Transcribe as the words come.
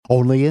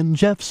Only in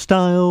Jeff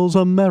Styles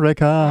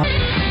America.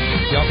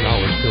 Y'all can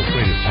always feel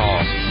free to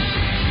talk.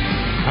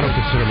 I don't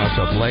consider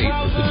myself late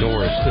if the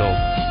door is still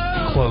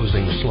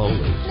closing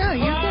slowly. No,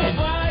 you're good.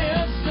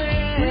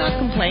 We're not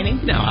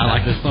complaining. No, I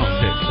like this song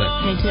too. So.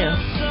 Me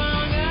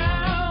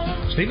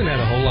too. Stephen had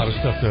a whole lot of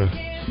stuff to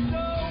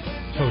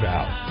tote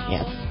out.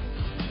 Yes.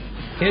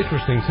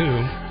 Interesting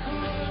too.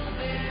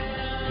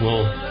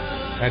 We'll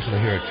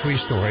actually hear a tree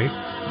story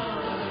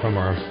from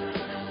our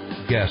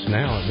guest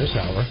now at this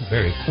hour,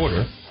 Barry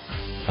Porter.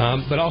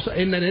 But also,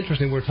 isn't that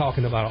interesting? We're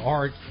talking about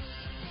art,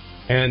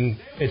 and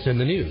it's in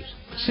the news.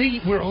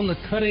 See, we're on the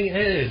cutting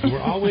edge.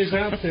 We're always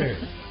out there.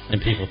 And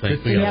people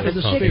think we have a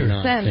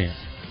sixth sense.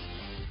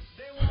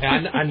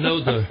 I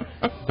know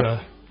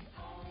the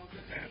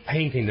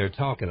painting they're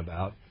talking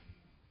about.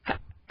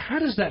 How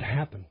does that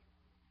happen?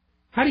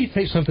 How do you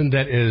take something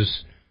that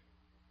is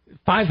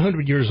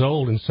 500 years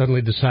old and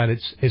suddenly decide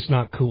it's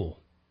not cool,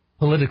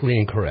 politically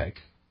incorrect?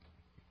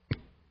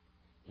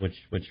 Which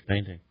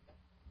painting?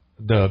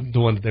 The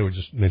one that they were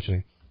just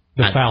mentioning,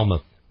 the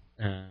Falmouth.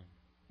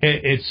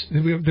 It's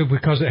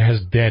because it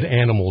has dead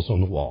animals on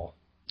the wall.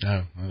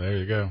 Oh, well, there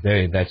you go.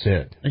 That's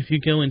it. If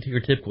you go into your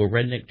typical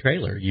redneck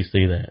trailer, you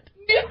see that.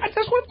 Yeah,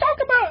 that's what I'm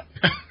talking about.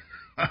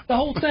 The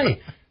whole thing.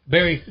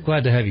 Barry,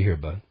 glad to have you here,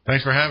 bud.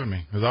 Thanks for having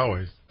me, as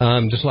always.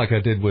 Just like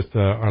I did with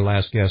our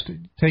last guest,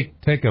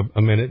 take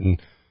a minute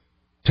and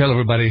tell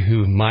everybody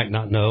who might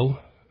not know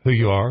who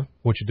you are,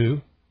 what you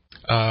do.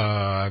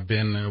 I've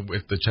been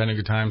with the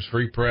Chattanooga Times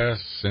Free Press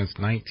since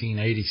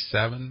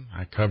 1987.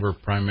 I cover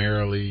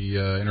primarily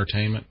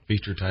entertainment,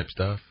 feature type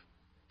stuff,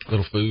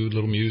 little food,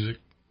 little music,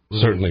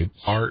 Certainly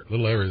art,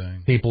 little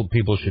everything.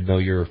 People should know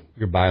your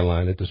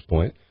byline at this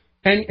point.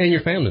 And your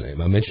family name.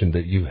 I mentioned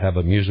that you have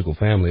a musical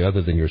family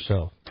other than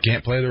yourself.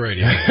 Can't play the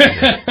radio.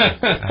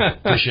 I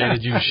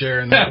appreciated you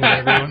sharing that with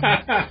everyone.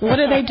 What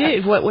do they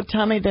do? What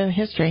tell me the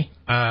history?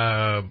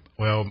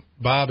 Well,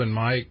 Bob and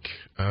Mike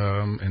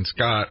and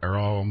Scott are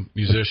all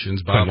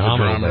musicians. Bob's a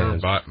Phenomenal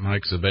drummer.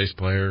 Mike's a bass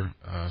player.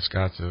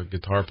 Scott's a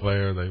guitar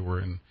player.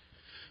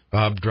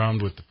 Bob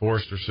drummed with the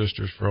Forrester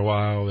Sisters for a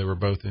while. They were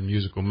both in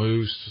Musical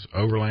Moose,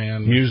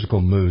 Overland.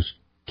 Musical Moose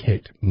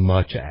kicked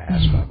much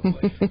ass, by the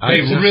way.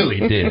 They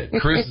really did.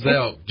 Chris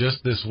Zelk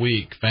just this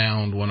week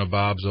found one of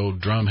Bob's old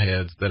drum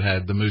heads that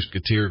had the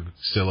Musketeer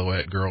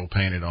silhouette girl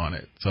painted on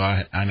it. So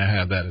I now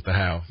have that at the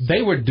house.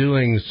 They were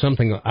doing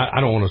something.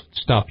 I don't want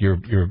to stop your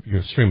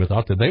stream of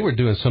thought there. They were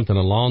doing something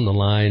along the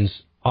lines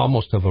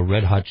almost of a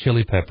Red Hot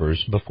Chili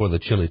Peppers before the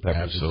Chili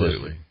Peppers Absolutely.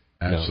 existed.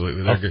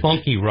 Absolutely. A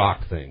funky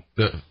rock thing.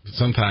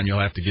 Sometime you'll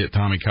have to get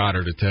Tommy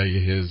Cotter to tell you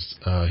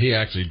he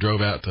actually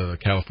drove out to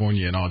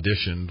California and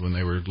auditioned when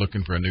they were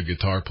looking for a new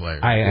guitar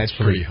player. It's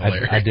pretty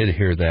hilarious. I did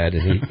hear that,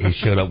 and he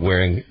showed up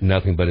wearing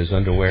nothing but his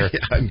underwear.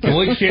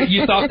 Well,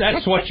 you thought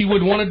that's what you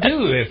would want to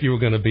do if you were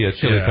going to be a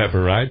Chili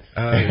Pepper, right?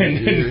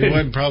 It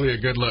wasn't probably a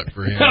good look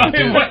for him.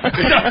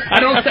 I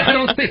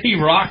don't think he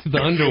rocked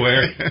the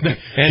underwear.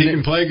 And he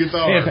can play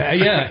guitar.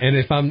 And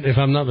if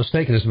I'm not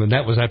mistaken,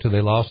 that was after they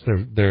lost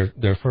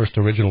their first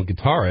original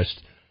guitarist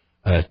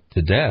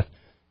to death,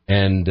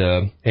 and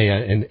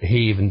he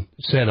even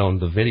said on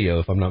the video,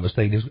 if I'm not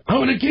mistaken, "I'm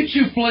going to get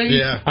you,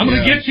 Flea. I'm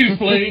going to get you,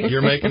 Flea.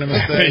 You're making a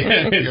mistake.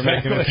 You're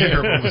making a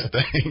terrible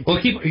mistake." Well,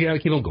 keep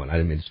on going. I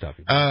didn't mean to stop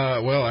you.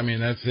 Well, I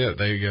mean that's it.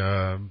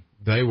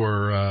 They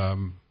were.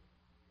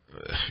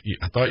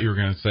 I thought you were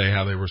going to say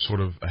how they were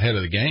sort of ahead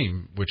of the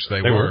game, which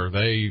they were.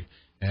 They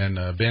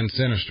and Ben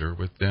Sinister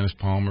with Dennis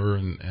Palmer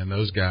and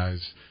those guys.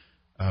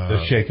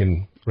 The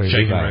Shakin'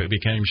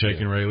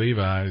 Ray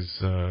Levi's.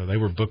 They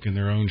were booking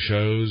their own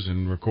shows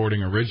and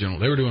recording original.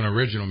 They were doing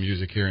original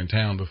music here in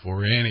town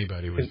before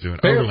anybody was doing.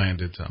 Overland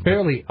did something.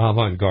 Fairly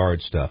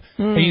avant-garde stuff.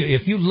 Hey,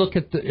 if you look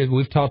at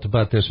we've talked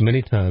about this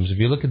many times. If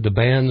you look at the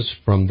bands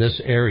from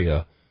this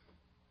area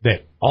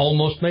that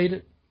almost made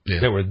it,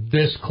 that were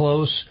this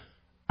close,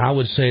 I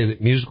would say that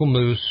Musical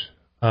Moose,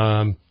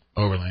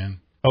 Overland,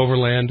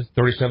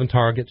 37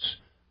 Targets,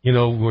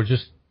 were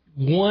just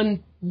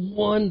one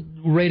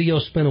radio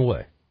spin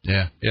away.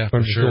 Yeah,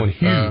 for sure.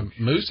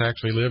 Moose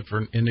actually lived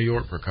in New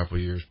York for a couple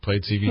of years.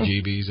 Played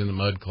CBGBs in the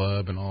Mud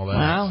Club and all that.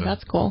 Wow, so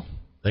that's cool.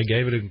 They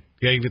gave it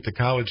the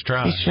college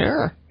try.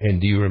 Sure.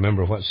 And do you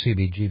remember what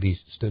CBGB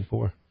stood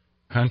for?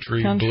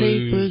 Country,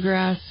 blues,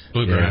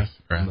 bluegrass.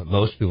 Right.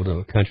 Most people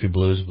don't. Country,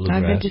 blues,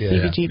 bluegrass. I've been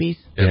to CBGBs.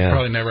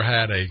 Probably never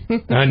had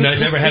I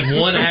never had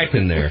one act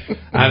in there.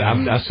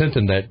 I sent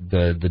him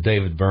the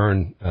David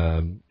Byrne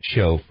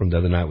show from the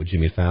other night with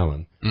Jimmy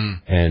Fallon,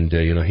 and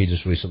he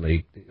just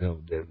recently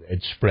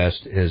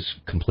expressed his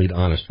complete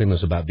honest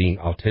feelings about being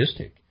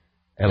autistic.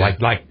 And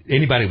like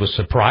anybody was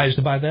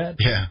surprised by that.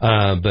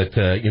 Yeah. But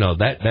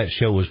that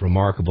show was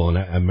remarkable, and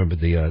I remember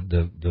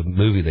the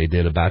movie they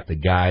did about the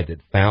guy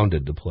that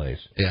founded the place.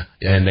 Yeah.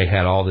 And they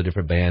had all the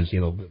different bands,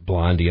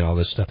 Blondie and all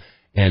this stuff,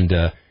 and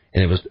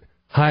it was,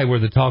 "Hi, we're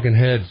the Talking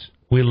Heads.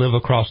 We live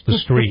across the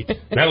street."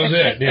 That was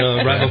it.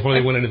 Right before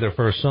they went into their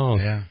first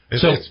song. Yeah.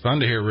 It's fun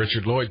to hear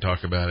Richard Lloyd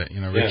talk about it.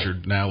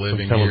 Richard now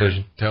living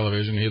television. Here.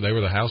 Television. They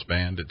were the house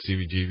band at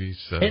CBGB's.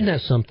 So. Isn't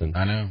that something?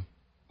 I know.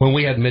 when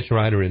we had Mitch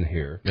Ryder in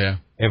here,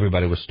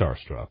 everybody was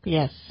starstruck.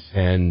 Yes.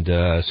 And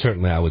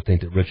certainly I would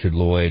think that Richard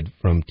Lloyd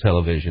from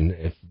television,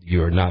 if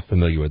you're not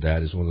familiar with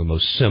that, is one of the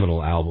most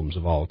seminal albums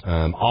of all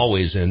time,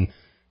 always in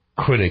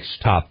critics'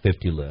 top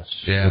 50 lists.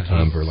 Yeah,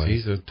 Tom Verlaine.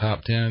 He's a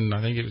top 10.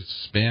 I think it was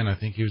Spin. I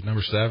think he was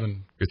number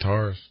 7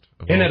 guitarist.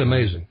 Isn't that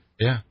amazing?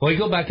 Yeah. Well, you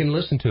go back and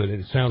listen to it,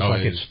 and it sounds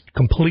like it's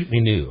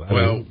completely new. I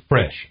mean,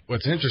 fresh.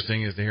 What's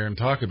interesting is to hear him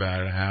talk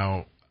about it,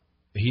 how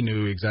he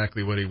knew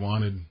exactly what he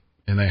wanted,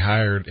 and they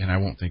hired, and I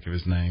won't think of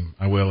his name.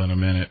 I will in a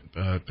minute.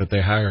 But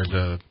they hired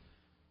the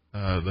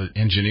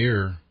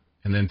engineer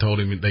and then told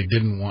him they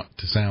didn't want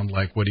to sound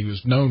like what he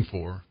was known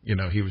for. You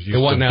know, he was used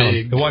to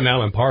big. It wasn't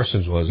Alan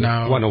Parsons, was it?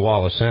 No. It wasn't a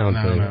Wall of Sound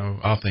thing. No,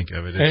 I'll think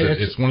of it.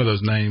 It's one of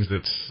those names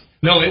that's...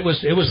 No, it was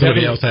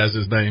somebody else has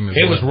his name as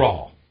well. It was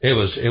raw. It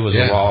was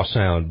a raw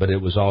sound, but it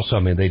was also,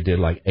 I mean, they did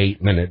like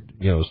 8-minute,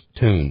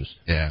 tunes,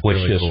 which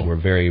really just cool. were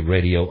very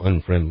radio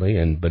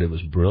unfriendly, but it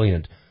was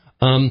brilliant.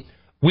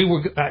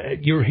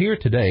 You're here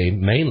today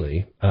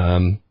mainly.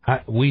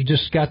 We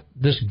just got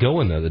this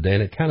going the other day,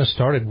 and it kind of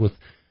started with,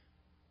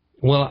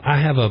 well,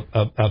 I have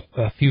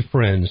a few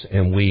friends,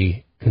 and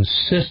we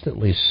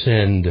consistently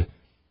send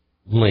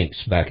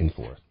links back and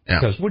forth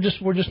because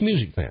we're just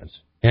music fans,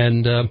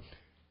 and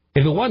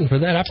if it wasn't for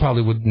that, I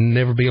probably would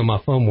never be on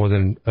my phone more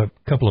than a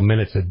couple of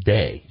minutes a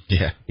day.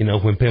 Yeah.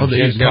 When Pim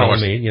Jen's calling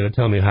me,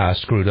 telling me how I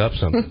screwed up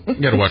something.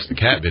 You got to watch the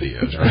cat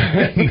videos,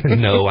 right?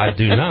 No, I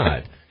do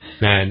not.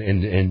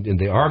 And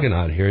the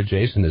Argonaut here,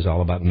 Jason, is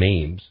all about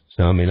memes.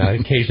 So, I mean, I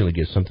occasionally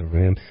get something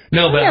from him.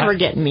 No, but I never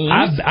get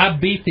memes. I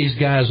beat these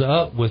guys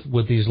up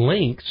with these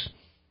links,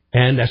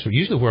 and that's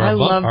usually where I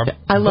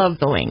love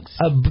the links.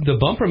 The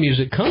bumper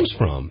music comes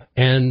from.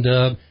 And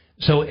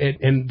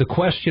and the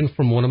question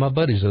from one of my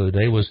buddies the other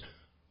day was,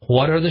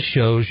 what are the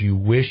shows you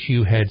wish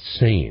you had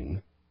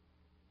seen,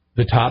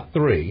 the top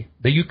 3,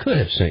 that you could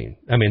have seen?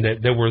 I mean,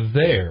 that were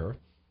there,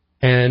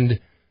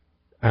 and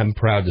I'm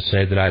proud to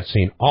say that I'd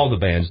seen all the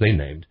bands they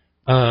named.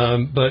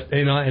 But,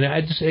 and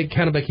it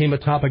kind of became a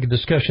topic of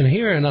discussion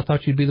here, and I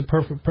thought you'd be the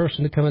perfect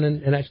person to come in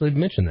and actually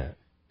mention that.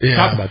 Yeah.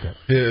 Talk about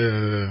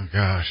that.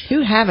 Gosh.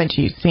 Who haven't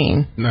you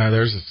seen?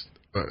 No,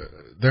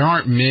 there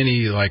aren't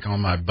many like on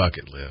my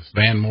bucket list.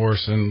 Van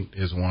Morrison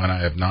is one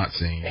I have not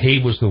seen.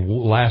 He was the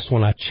last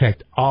one I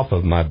checked off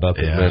of my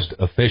bucket list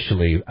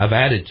officially. I've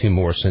added 2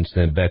 more since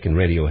then, Beck and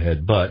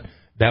Radiohead, but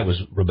that was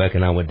Rebecca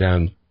and I went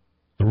down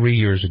 3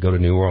 years ago to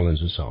New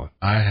Orleans and saw him.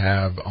 I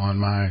have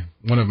on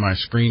one of my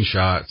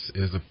screenshots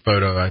is a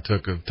photo I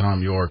took of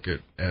Tom York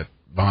at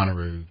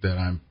Bonnaroo that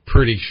I'm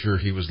pretty sure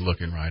he was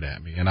looking right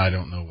at me, and I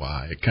don't know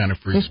why. It kind of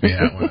freaks me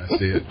out when I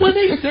see it. Well,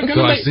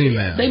 I've seen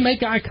that. They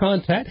make eye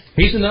contact.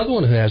 He's another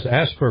one who has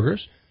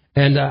Asperger's,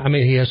 and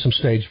he has some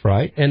stage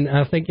fright. And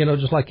I think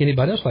just like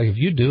anybody else, like if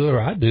you do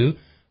or I do,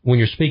 when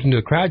you're speaking to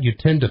a crowd, you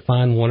tend to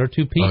find 1 or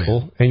 2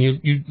 people, and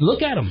you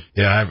look at them.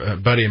 Yeah, a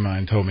buddy of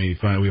mine told me,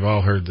 we've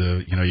all heard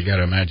you got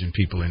to imagine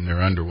people in their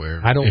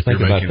underwear. I don't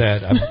think about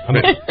that.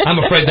 I'm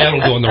afraid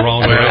that'll go in the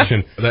wrong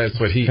direction. That's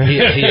what he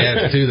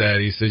adds to that.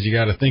 He says you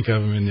got to think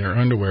of them in their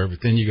underwear, but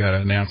then you got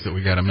to announce that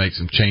we got to make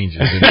some changes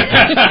in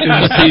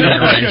the seating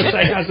arrangement.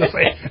 I was going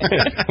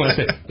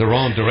to say the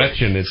wrong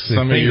direction. It's the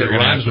thing that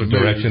rhymes with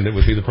direction that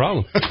would be the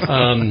problem.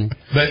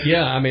 But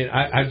yeah,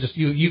 I just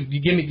you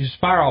give me just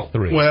fire off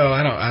 3. Well,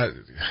 I don't.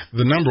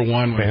 The number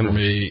one for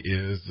me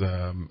is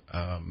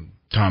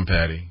Tom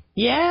Petty.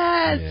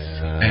 Yes,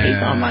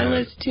 he's on my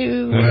list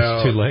too.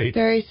 It's too late.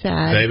 Very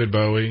sad. David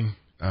Bowie.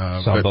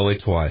 Saw Bowie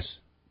twice.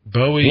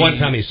 Bowie. One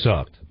time he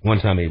sucked. One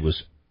time he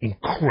was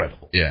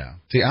incredible. Yeah.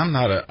 See, I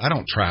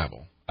don't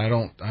travel. I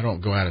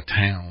don't go out of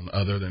town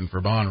other than for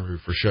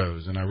Bonnaroo for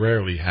shows, and I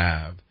rarely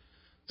have.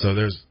 So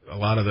there's a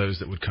lot of those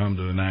that would come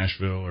to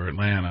Nashville or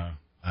Atlanta.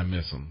 I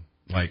miss them,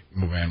 like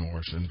Van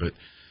Morrison, but.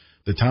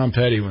 The Tom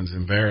Petty one's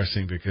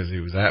embarrassing because he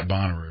was at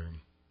Bonnaroo.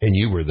 And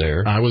you were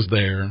there. I was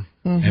there,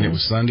 and it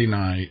was Sunday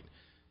night,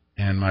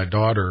 and my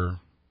daughter,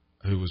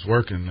 who was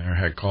working there,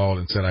 had called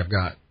and said, I've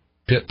got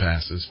pit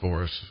passes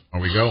for us. Are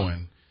we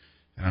going?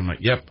 And I'm like,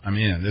 yep, I'm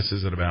in. This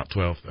is at about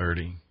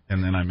 12:30.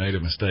 And then I made a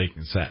mistake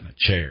and sat in a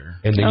chair.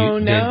 And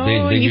then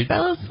then you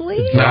fell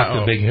asleep?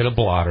 Dropped a big hit of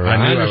blotter.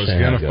 I knew I was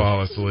going to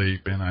fall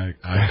asleep, and I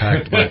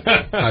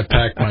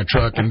packed my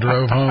truck and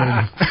drove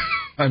home.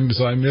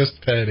 So I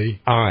missed Petty.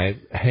 All right.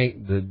 Hank,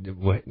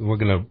 we're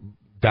going to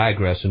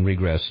digress and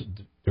regress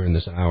during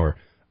this hour.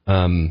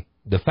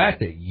 The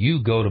fact that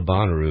you go to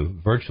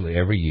Bonnaroo virtually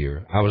every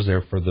year, I was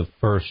there for the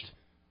first,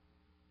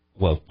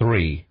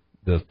 3.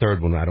 The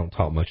third one I don't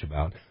talk much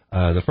about.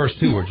 The first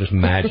 2 were just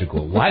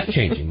magical.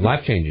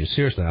 Life-changing.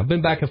 Seriously. I've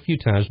been back a few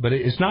times, but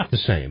it's not the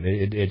same.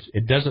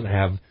 It doesn't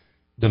have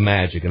the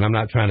magic, and I'm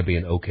not trying to be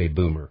an okay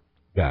boomer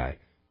guy.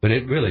 but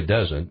it really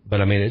doesn't.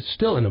 But I mean, it's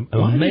still an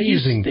Why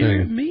amazing did you stare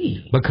thing. at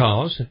me?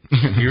 Because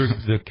you're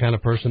the kind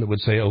of person that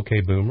would say,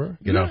 "Okay, boomer."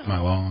 Get off my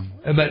lawn.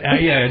 But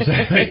yeah,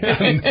 exactly.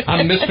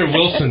 I'm Mr.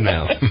 Wilson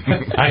now.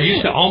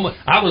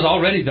 I was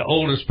already the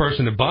oldest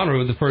person at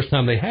Bonnaroo the first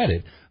time they had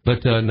it.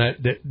 But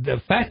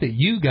the fact that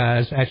you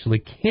guys actually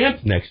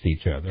camped next to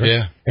each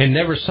other and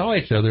never saw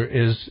each other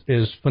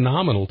is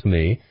phenomenal to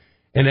me.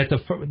 And at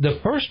the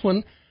first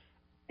one,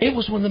 it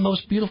was one of the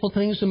most beautiful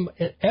things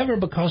ever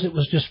because it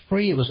was just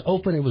free. It was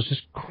open. It was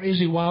just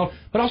crazy wild.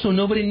 But also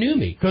nobody knew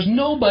me because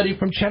nobody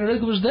from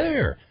Chattanooga was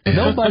there.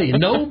 Nobody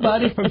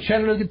from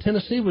Chattanooga,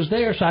 Tennessee was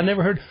there. So I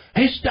never heard,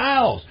 "Hey,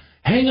 Styles,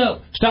 hang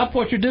up, stop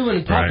what you're doing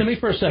and talk to me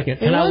for a second."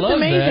 It was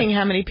amazing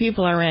how many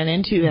people I ran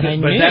into that I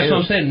knew. But that's what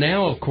I'm saying.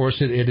 Now, of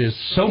course, it is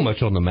so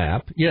much on the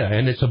map. Yeah,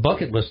 and it's a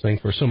bucket list thing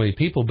for so many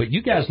people. But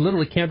you guys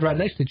literally camped right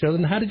next to each other.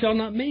 And how did y'all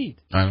not meet?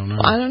 I don't know.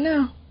 I don't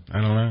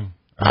know.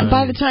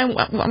 By the time,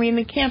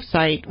 the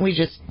campsite, we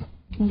just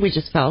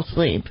fell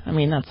asleep. I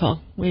mean, that's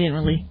all. We didn't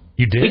really.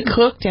 You did? We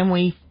cooked and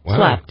we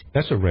slept.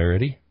 That's a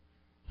rarity.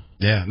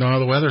 Yeah, no,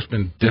 the weather's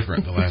been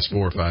different the last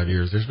 4 or 5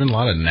 years. There's been a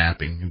lot of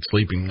napping and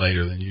sleeping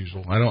later than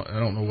usual. I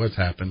don't know what's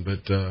happened,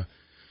 but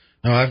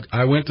no,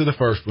 I went to the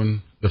first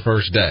one the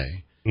first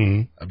day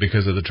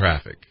because of the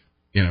traffic.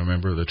 You know,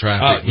 remember the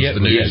traffic was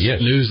the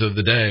news of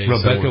the day.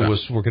 Rebecca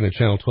was working at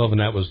Channel 12,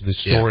 and that was the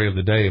story of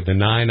the day, of the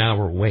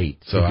 9-hour wait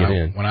to get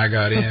in. When I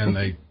got in,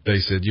 they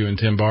said, "You and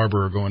Tim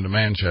Barber are going to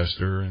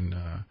Manchester," and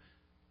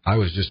I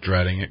was just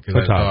dreading it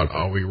because I thought,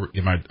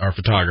 our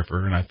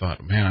photographer, and I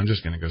thought, man, I'm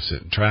just going to go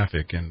sit in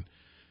traffic. And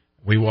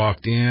we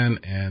walked in,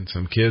 and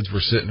some kids were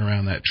sitting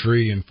around that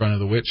tree in front of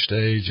the witch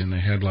stage, and they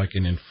had like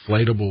an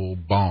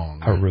inflatable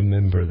bong. I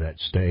remember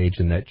that stage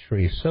and that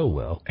tree so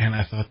well. And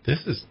I thought, this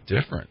is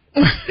different.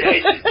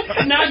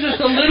 Not just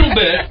a little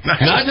bit.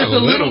 Not just a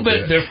little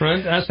bit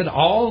different. I said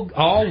all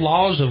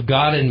laws of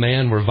God and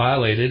man were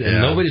violated,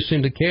 and nobody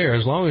seemed to care.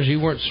 As long as you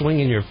weren't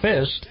swinging your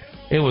fist,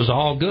 it was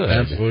all good.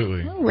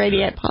 Absolutely.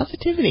 Radiate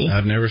positivity.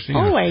 I've never seen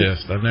a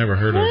fist. I've never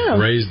heard a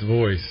raised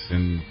voice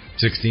in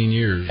 16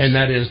 years. And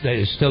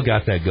it's still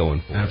got that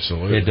going for it.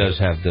 Absolutely. It does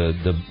have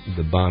the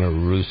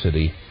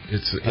Bonnaroo-city.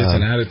 It's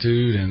an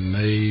attitude, and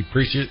they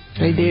preach it.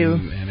 They do.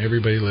 And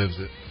everybody lives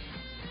it.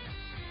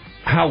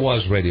 How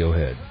was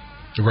Radiohead?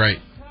 Great.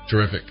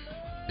 Terrific.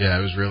 Yeah,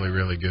 it was really,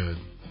 really good.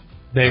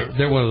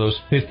 They're one of those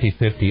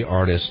 50-50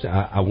 artists.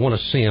 I want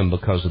to see them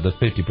because of the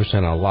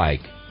 50% I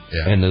like.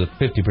 Yeah. And the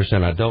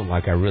 50% I don't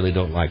like, I really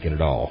don't like it at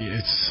all.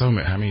 It's so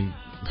many. I mean,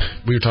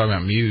 we were talking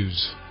about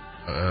Muse.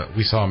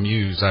 We saw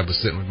Muse. I was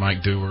sitting with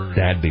Mike Dewar.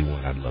 That'd be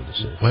one I'd love to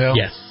see. Well,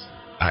 yes.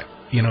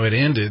 It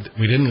ended.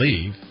 We didn't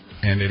leave,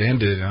 and it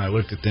ended. And I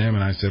looked at them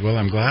and I said, "Well,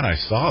 I'm glad I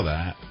saw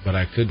that, but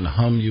I couldn't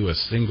hum you a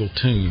single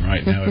tune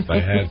right now if I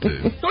had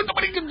to."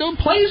 Nobody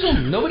plays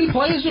them. Nobody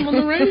plays them on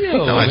the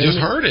radio. No, I just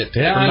heard it.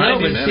 Yeah, for 90 I know,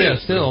 but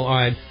minutes. still. All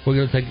right, we're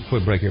going to take a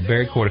quick break here.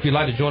 Barry Court. If you'd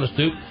like to join us,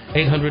 Duke,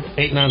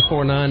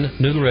 800-8949,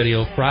 Nooga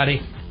Radio,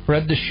 Friday.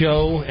 Fred the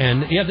Show,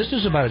 and this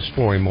is about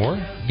exploring more.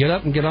 Get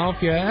up and get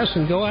off your ass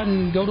and go out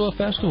and go to a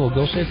festival.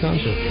 Go see a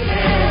concert.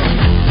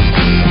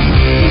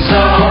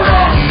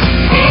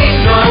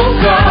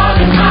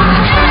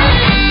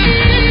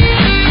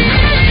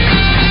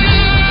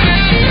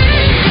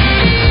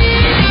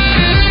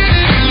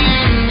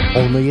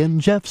 Only in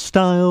Jeff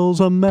Styles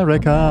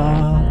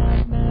America.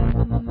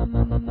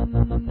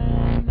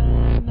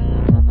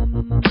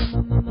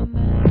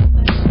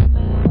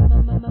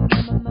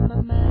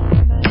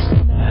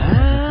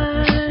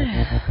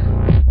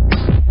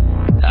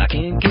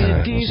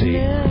 See,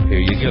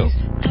 here you go.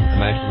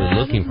 I'm actually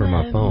looking for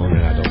my phone,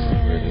 and I don't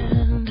know where it is.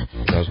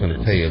 I was going to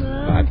tell you,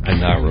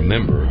 and I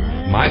remember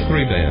my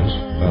 3 bands,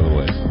 by the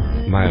way,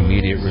 my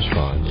immediate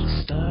response,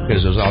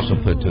 because it was also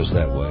put to us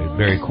that way.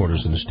 Barry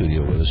Quarters in the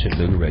studio with us at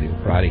Nooga Radio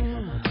Friday.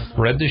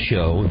 Fred the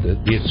Show,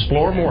 the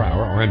Explore More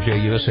Hour,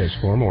 RMJ USA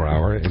Explore More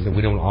Hour, and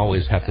we don't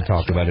always have to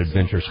talk about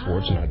adventure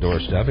sports and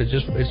outdoor stuff.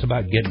 It's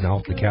about getting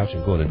off the couch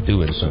and going and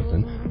doing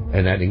something,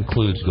 and that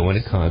includes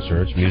going to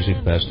concerts, music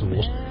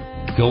festivals,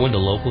 going to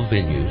local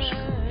venues,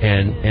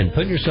 and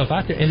putting yourself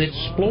out there and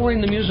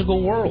exploring the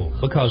musical world,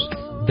 because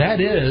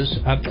that is,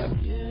 I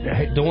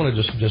don't want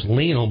to just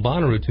lean on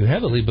Bonnaroo too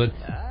heavily, but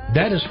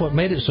that is what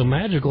made it so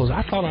magical, is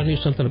I thought I knew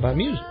something about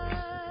music.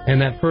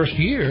 And that first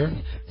year,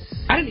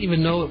 I didn't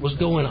even know it was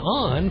going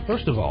on,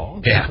 first of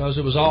all, because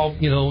it was all,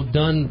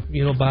 done,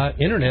 by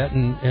internet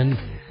and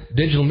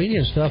digital media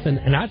and stuff,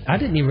 and I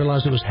didn't even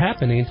realize it was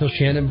happening until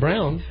Shannon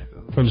Brown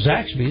from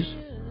Zaxby's,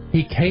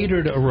 he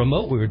catered a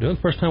remote we were doing.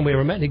 First time we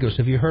ever met, and he goes,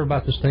 "Have you heard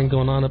about this thing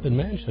going on up in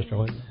Manchester?" I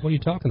went, "What are you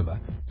talking about?"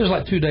 It was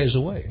like 2 days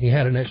away. He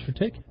had an extra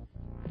ticket.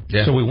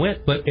 Yeah. So we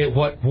went, but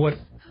what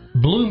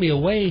blew me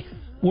away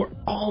were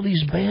all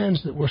these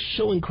bands that were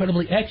so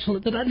incredibly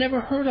excellent that I'd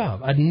never heard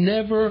of. I'd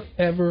never,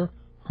 ever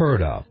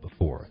heard of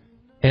before.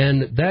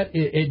 And that,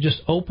 it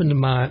just opened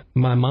my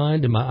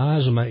mind and my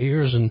eyes and my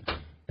ears and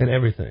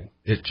everything.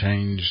 It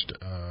changed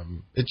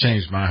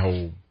my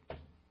whole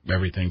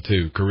everything,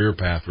 too. Career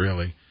path,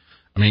 really.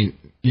 I mean,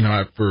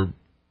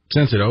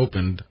 since it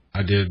opened,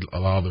 I did a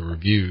lot of the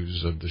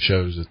reviews of the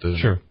shows at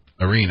the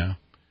arena,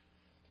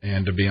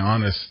 and to be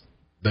honest,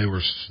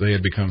 they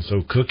had become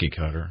so cookie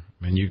cutter.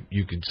 I mean,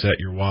 you could set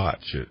your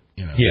watch at,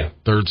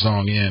 third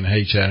song in,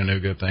 hey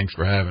Chattanooga, thanks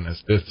for having us.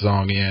 Fifth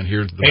song in,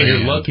 here's the band.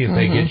 You're lucky if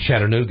they get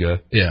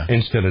Chattanooga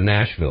instead of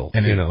Nashville.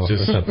 And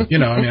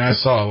I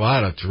saw a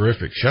lot of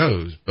terrific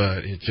shows,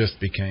 but it just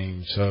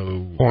became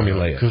so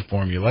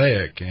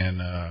formulaic.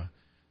 And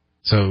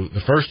so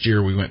the first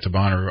year we went to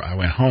Bonnaroo, I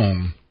went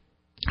home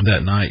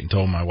that night and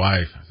told my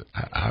wife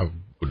I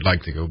would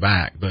like to go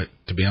back, but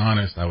to be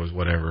honest, I was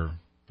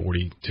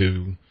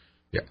 42.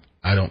 Yeah,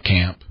 I don't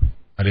camp.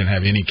 I didn't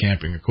have any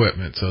camping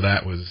equipment, so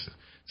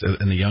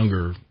and the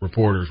younger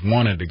reporters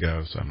wanted to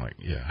go, so I'm like,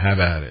 yeah, have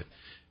at it.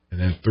 And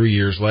then 3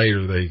 years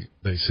later,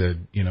 they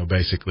said,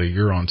 basically,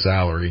 you're on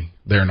salary.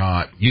 They're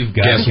not. You've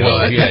got Guess to go.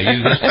 what?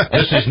 Yeah,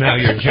 this is now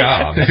your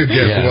job.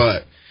 Guess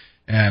what?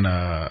 And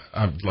I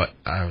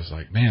was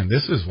like, man,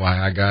 this is why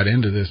I got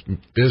into this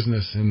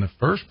business in the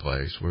first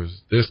place,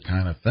 was this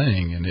kind of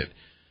thing, and it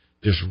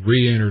just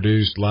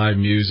reintroduced live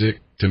music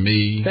to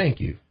me. Thank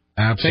you.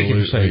 Absolutely. Thank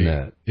you for saying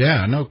that.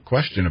 Yeah, no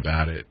question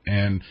about it.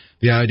 And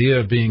the idea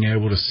of being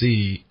able to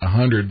see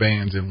 100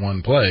 bands in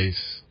one place.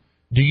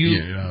 Have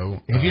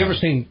you ever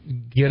seen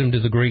Get 'Em to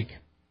the Greek?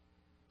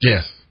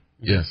 Yes.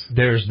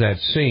 There's that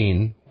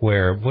scene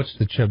where, what's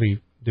the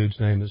chubby dude's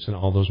name that's in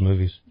all those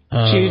movies?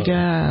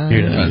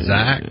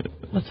 Zach.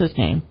 What's his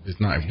name? It's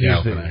not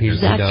Jonah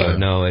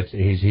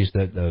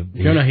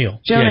Hill.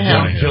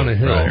 Jonah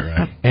Hill.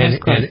 Right.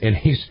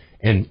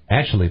 And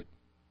actually,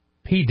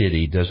 P.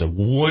 Diddy does a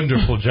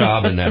wonderful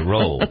job in that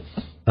role.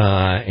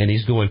 And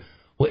he's going,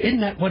 well, isn't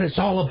that what it's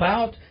all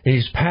about? And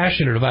he's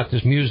passionate about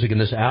this music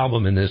and this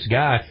album and this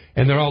guy.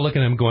 And they're all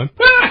looking at him going,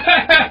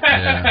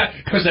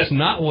 because that's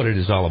not what it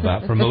is all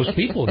about for most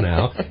people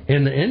now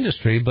in the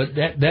industry. But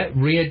that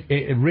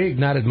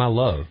reignited my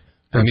love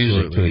for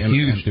music to a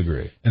huge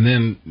degree. And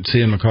then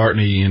seeing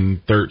McCartney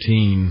in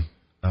 13,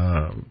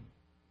 I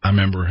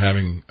remember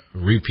having a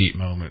repeat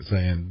moment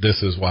saying,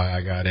 this is why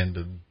I got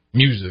into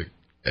music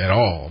at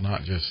all,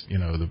 not just,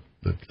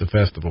 the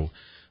festival.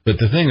 But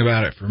the thing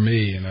about it for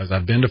me, and as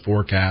I've been to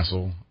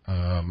Forecastle,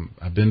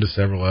 I've been to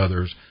several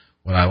others,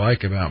 what I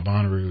like about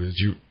Bonnaroo is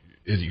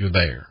you're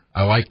there.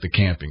 I like the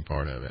camping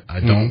part of it. I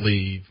don't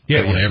leave. I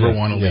don't ever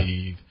want to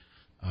leave.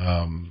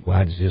 Well,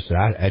 I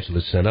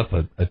actually set up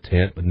a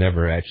tent, but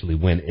never actually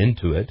went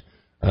into it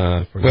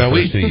for the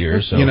first 2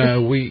 years. So.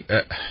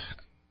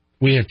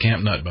 We have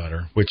Camp Nut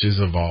Butter, which has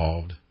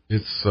evolved.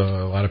 It's a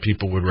lot of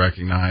people would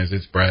recognize.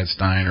 It's Brad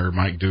Steiner,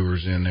 Mike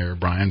Dewar's in there,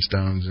 Brian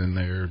Stone's in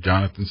there,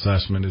 Jonathan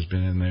Sussman has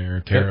been in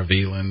there, Tara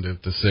Veland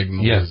at the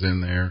Signal is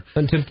in there.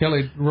 Doesn't Tim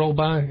Kelly roll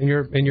by in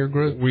your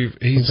group?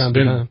 He's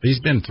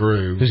been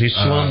through. Does he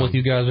slum with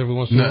you guys every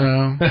once in a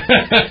while?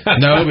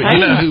 No, but I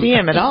didn't see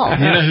him at all. You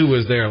know who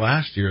was there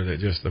last year that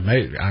just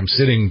amazed? I'm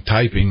sitting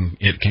typing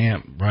at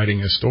camp,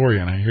 writing a story,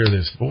 and I hear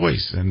this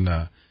voice, and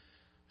I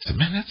said,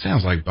 "Man, that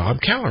sounds like Bob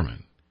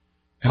Kellerman."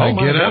 And I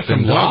get up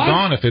and log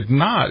on. If it's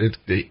not,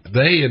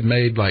 they had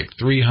made like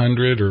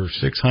 300 or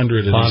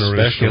 600 of these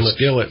special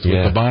skillets with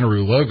the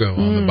Bonnaroo logo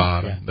on the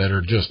bottom that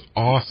are just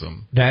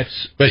awesome. But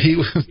he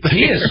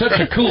is such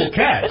a cool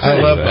cat.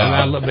 I love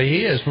Bob. But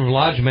he is from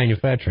Lodge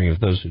Manufacturing, if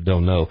those who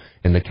don't know,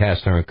 in the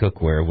cast iron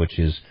cookware, which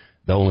is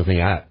the only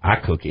thing I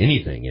cook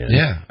anything in.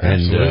 Yeah,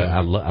 absolutely. And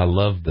I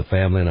love the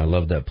family and I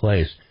love that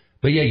place.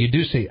 But yeah, you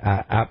do see.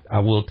 I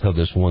will tell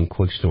this one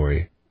quick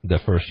story. The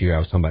first year I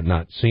was talking about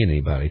not seeing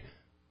anybody.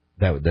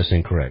 That's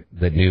incorrect.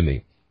 That knew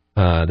me.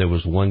 There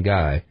was one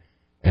guy,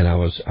 and I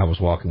was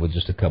walking with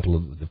just a couple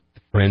of the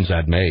friends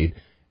I'd made,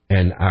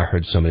 and I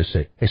heard somebody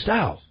say, "Hey,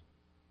 Styles."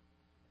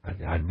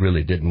 I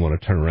really didn't want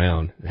to turn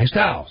around. "Hey,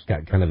 Styles,"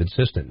 got kind of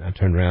insistent. I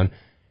turned around,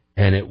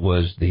 and it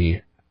was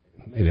maybe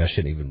I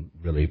shouldn't even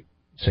really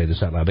say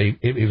this out loud, but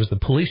it was the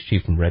police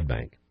chief from Red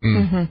Bank.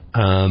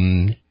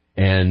 Mm-hmm.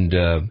 And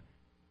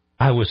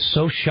I was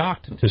so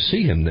shocked to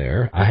see him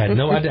there. I had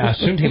no idea. I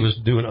assumed he was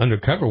doing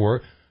undercover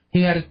work.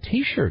 He had a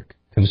T-shirt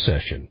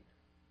concession.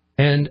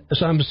 And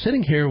so I'm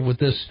sitting here with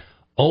this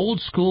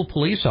old school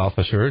police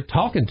officer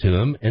talking to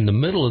him in the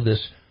middle of this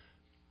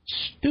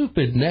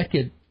stupid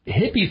naked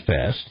hippie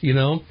fest,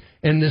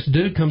 and this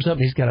dude comes up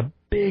and he's got a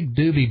big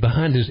doobie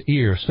behind his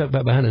ear, stuck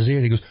back behind his ear,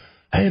 and he goes,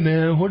 "Hey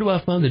man, where do I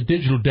find the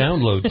digital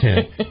download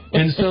tent?"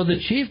 And so the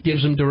chief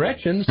gives him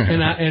directions,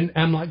 and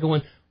I'm like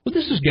going, "Well,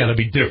 this has got to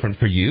be different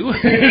for you."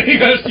 He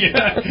goes,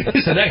 "Yeah."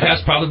 He said, "That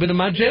guy's probably been in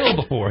my jail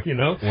before,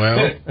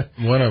 Well,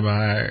 one of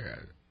my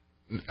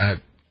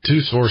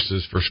two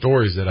sources for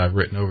stories that I've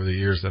written over the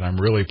years that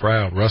I'm really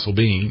proud. Russell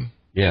Bean,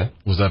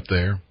 was up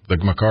there the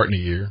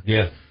McCartney year.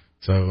 Yeah.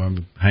 So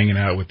I'm hanging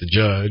out with the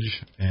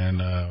judge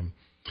and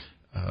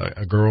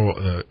a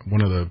girl,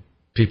 one of the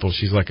people.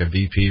 She's like a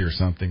VP or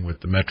something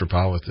with the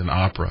Metropolitan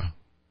Opera,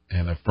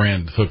 and a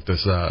friend hooked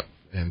us up,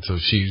 and so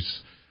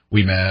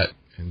we met.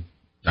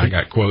 I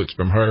got quotes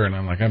from her, and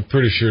I'm like, I'm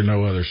pretty sure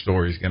no other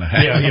story's going to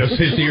happen. Yeah,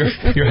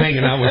 so you're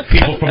hanging out with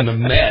people from the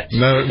Met.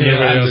 Nobody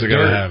else is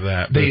going to have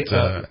that. But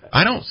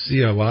I don't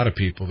see a lot of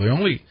people. The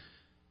only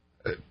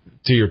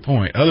to your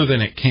point, other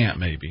than at camp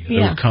maybe, they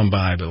would come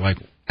by, but like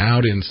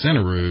out in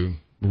Centeroo,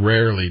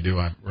 rarely do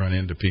I run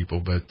into people.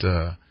 But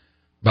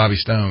Bobby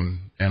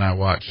Stone and I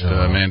watched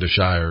Amanda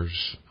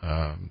Shires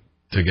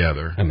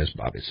together. I miss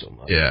Bobby so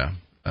much. Yeah,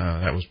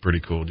 that was pretty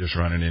cool, just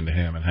running into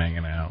him and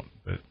hanging out.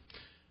 But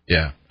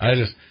yeah,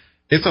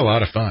 it's a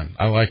lot of fun.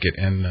 I like it.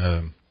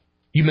 And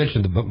you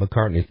mentioned the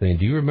McCartney thing.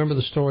 Do you remember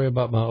the story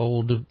about my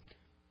old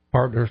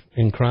partner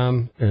in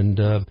crime and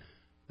the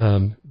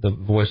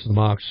voice of the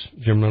Mox,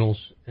 Jim Reynolds?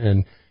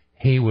 And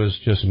he was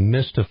just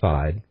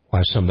mystified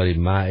why somebody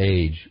my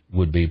age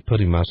would be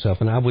putting myself,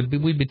 and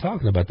we'd be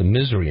talking about the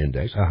misery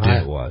index, how high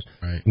it was.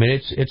 Right. I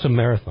mean, it's a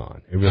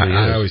marathon. It really is.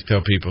 I always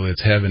tell people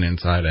it's heaven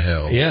inside of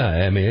hell. Yeah,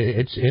 I mean,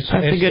 it's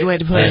a good way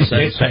to put it.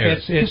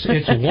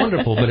 It's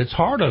wonderful, but it's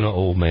hard on an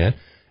old man.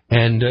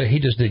 And he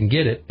just didn't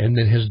get it. And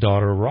then his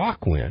daughter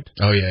Rock went.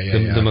 Oh yeah.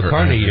 The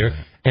McCartney year,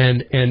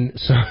 and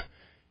so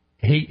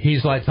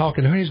he's like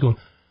talking to her. And he's going,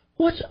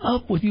 "What's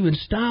up with you and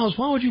Styles?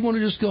 Why would you want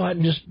to just go out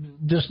and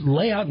just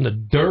lay out in the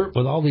dirt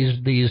with all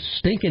these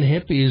stinking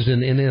hippies?"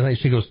 And then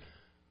she goes,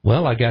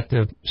 "Well, I got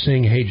to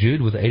sing Hey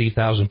Jude with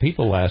 80,000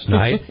 people last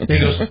night." And he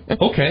goes,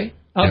 "Okay,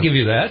 I'll give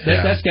you that.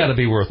 That's got to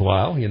be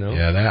worthwhile, you know."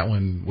 Yeah, that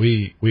one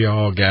we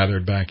all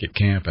gathered back at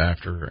camp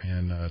after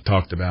and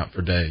talked about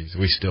for days.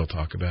 We still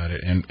talk about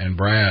it. And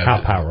Brad,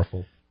 how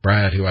powerful.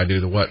 Brad, who I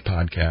do the What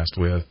podcast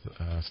with,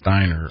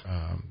 Steiner.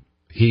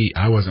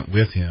 I wasn't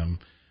with him,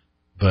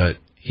 but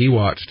he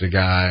watched a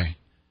guy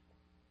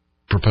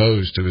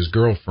propose to his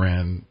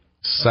girlfriend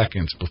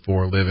seconds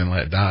before Live and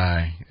Let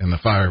Die, and the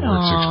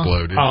fireworks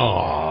exploded.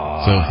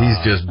 Aww. So he's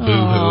just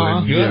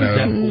boo-hooing. You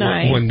know?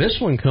 Nice. When this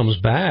one comes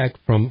back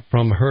from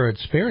her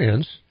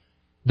experience,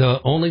 the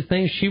only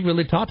thing she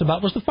really talked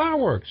about was the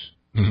fireworks.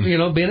 Mm-hmm. You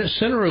know, being at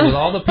Centeroo with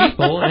all the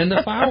people and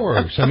the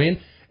fireworks. I mean,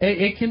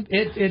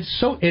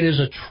 it is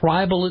a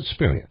tribal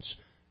experience.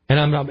 And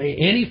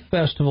any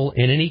festival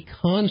and any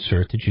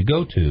concert that you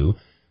go to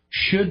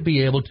should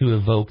be able to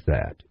evoke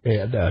that,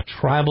 a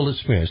tribal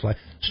experience, like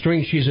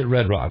String Cheese at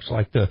Red Rocks,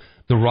 like the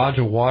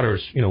Roger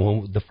Waters, you know,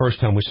 when the first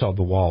time we saw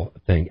the Wall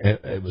thing,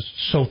 it was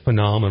so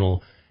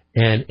phenomenal.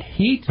 And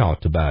he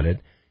talked about it.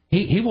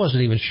 He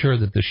wasn't even sure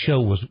that the show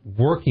was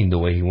working the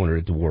way he wanted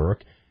it to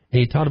work.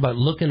 And he talked about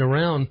looking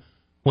around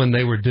when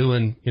they were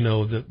doing, you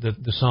know,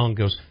 the song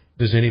goes,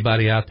 "Does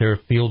anybody out there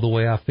feel the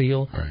way I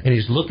feel?" Right. And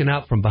he's looking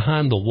out from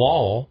behind the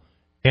wall,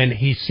 and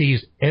he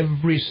sees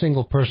every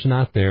single person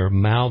out there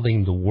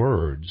mouthing the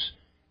words,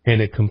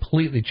 and it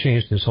completely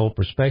changed his whole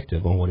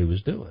perspective on what he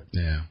was doing.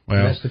 Yeah, well,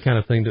 and that's the kind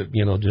of thing that,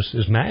 you know, just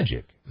is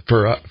magic.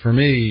 For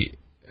me,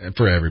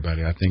 for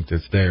everybody, I think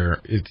that's there.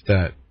 It's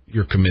that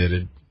you're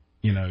committed.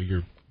 You know,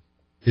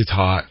 it's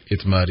hot,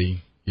 it's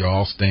muddy, you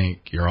all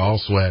stink, you're all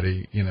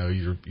sweaty. You know,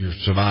 you're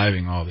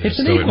surviving all this,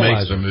 so it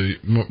makes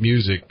the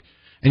music,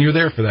 and you're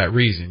there for that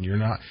reason. You're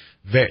not.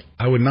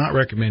 I would not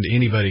recommend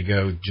anybody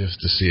go just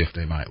to see if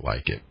they might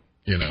like it.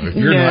 You know, if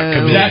you're not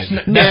committed.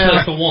 That's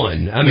not the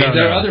one. I mean,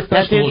 there are other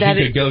festivals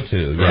you could go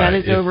to. That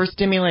is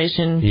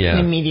overstimulation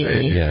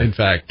immediately. Yeah. In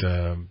fact,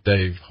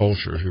 Dave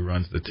Holscher, who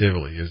runs the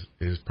Tivoli,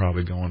 is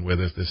probably going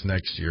with us this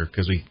next year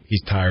because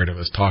he's tired of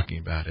us talking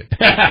about it.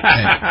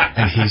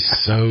 and he's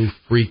so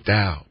freaked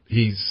out.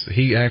 He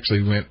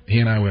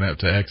and I went up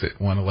to exit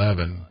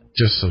 111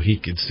 just so he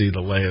could see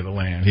the lay of the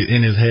land.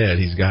 In his head,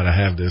 he's got to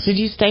have this. Did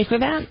you stay for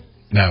that?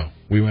 No,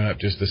 we went up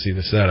just to see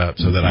the setup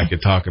so that I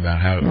could talk about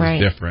how it was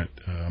different.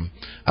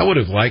 I would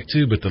have liked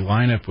to, but the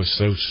lineup was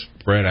so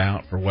spread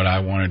out for what I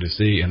wanted to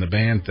see, and the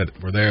bands that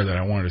were there that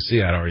I wanted to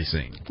see, I'd already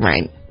seen.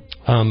 Right.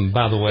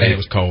 By the way, and it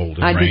was cold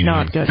and rainy. I did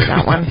not go to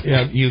that one.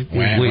 Yeah,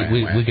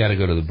 we got to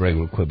go to the break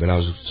real quick, but I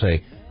was going to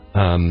say,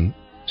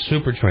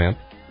 Supertramp.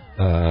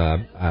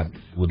 I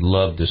would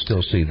love to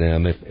still see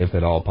them if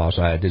at all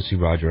possible. I did see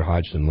Roger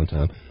Hodgson one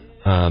time.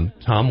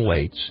 Tom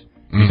Waits.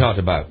 He talked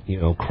about, you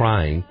know,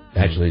 crying,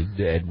 actually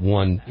at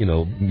one, you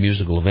know,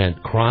 musical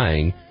event,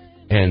 crying,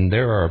 and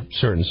there are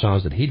certain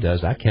songs that he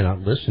does I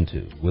cannot listen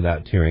to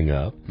without tearing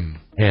up,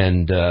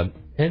 and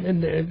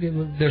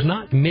there's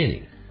not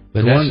many,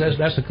 but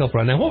that's a couple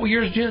right now. What were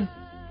yours, Jen?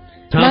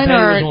 Tom Petty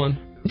was one.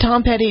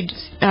 Tom Petty,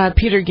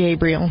 Peter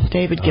Gabriel,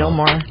 David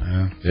Gilmour.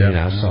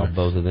 Yeah, I saw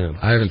both of them.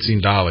 I haven't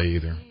seen Dolly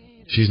either.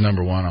 She's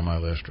number one on my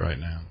list right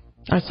now.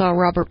 I saw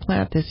Robert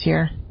Plant this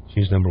year.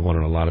 She's number one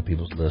on a lot of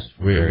people's lists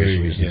for various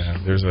reasons. Yeah,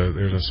 there's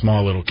a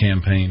small little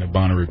campaign of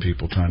Bonnaroo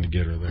people trying to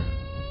get her there.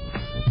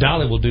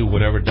 Dolly will do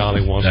whatever Dolly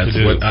wants to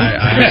do. What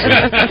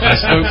I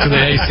spoke to the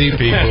AC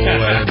people,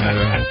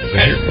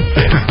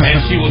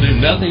 and she will do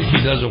nothing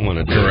she doesn't want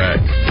to do.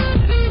 Correct.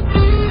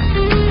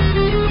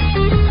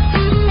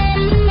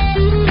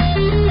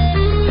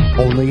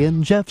 Only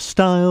in Jeff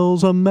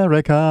Styles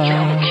America.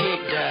 Drama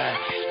kid die.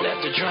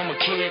 Let the drama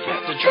kid die.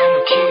 Let the drama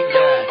kid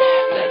die.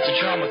 Let the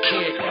drama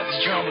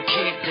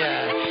kid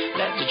die.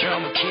 Let the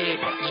drama kid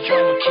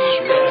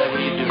whatever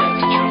you do. Let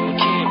the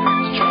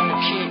drama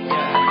kid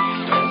die.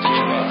 Let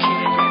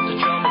the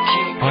drama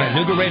kid. All right,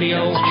 Nuga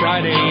Radio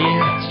Friday.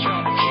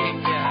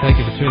 Thank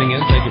you for tuning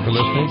in. Thank you for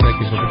listening.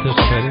 Thank you for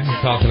participating.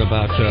 We're talking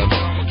about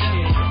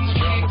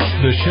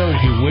the shows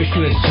you wish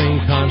you had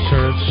seen,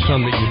 concerts,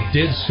 some that you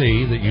did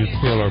see that you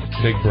feel are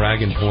big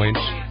bragging points.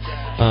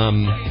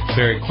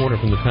 Barry Corder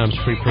from the Times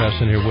Free Press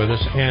in here with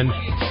us. And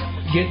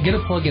get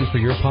a plug in for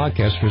your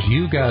podcast, because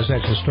you guys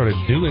actually started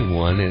doing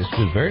one, and it's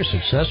been very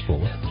successful,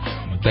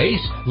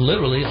 based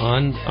literally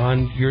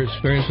on your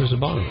experiences at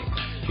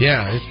Bonnaroo.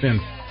 Yeah, it's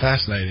been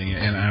fascinating,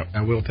 and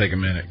I will take a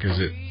minute, because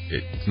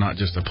it's not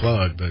just a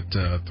plug, but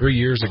 3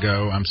 years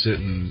ago, I'm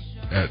sitting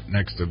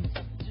next to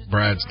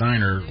Brad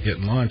Steiner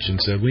getting lunch and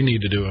said, we need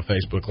to do a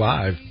Facebook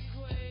Live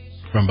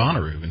from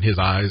Bonnaroo, and his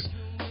eyes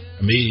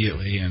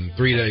immediately, and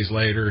 3 days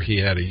later, he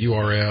had a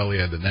URL, he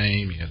had the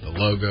name, he had the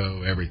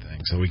logo, everything.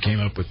 So we came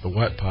up with the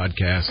What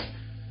Podcast.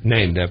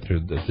 Named after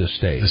the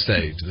stage.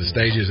 The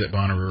stages at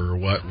Bonnaroo are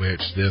what,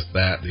 which, this,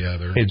 that, the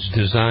other. It's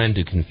designed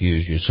to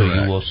confuse you, so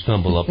Correct. you will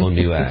stumble up on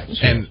new acts.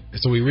 And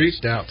so we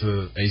reached out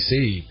to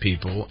AC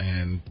people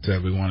and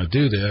said, we want to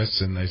do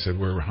this, and they said,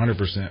 we're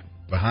 100%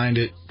 behind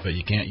it, but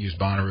you can't use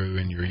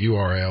Bonnaroo in your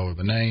URL or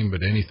the name,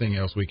 but anything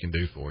else we can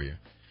do for you.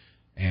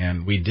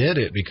 And we did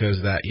it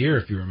because that year,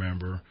 if you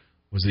remember,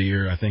 was the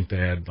year I think they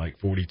had like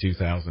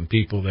 42,000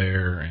 people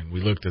there, and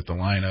we looked at the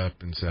lineup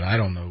and said, I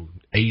don't know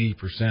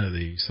 80% of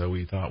these, so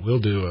we thought we'll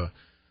do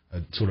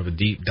a sort of a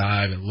deep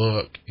dive and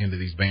look into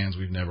these bands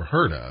we've never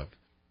heard of.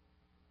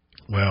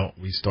 Well,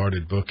 we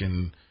started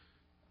booking,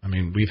 I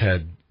mean, we've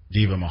had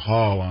Diva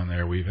Mahal on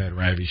there, we've had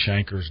Ravi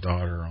Shankar's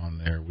daughter on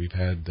there, we've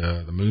had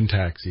the Moon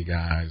Taxi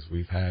guys,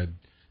 we've had...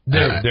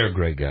 They're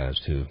great guys,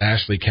 too.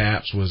 Ashley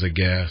Capps was a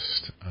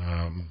guest.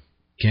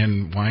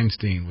 Ken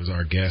Weinstein was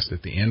our guest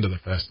at the end of the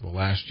festival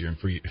last year. And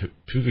for you,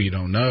 people you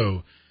don't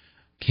know,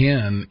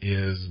 Ken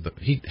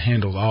he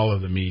handles all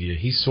of the media.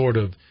 He's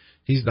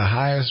the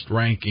highest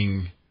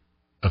ranking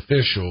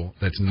official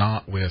that's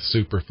not with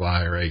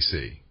Superfly or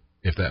AC,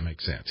 if that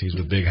makes sense. He's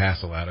with Big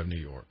Hassle out of New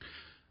York.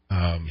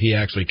 He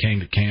actually came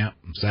to camp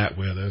and sat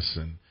with us,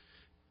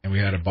 and we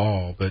had a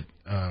ball. But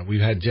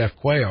we've had Jeff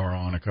Cuellar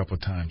on a couple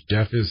of times.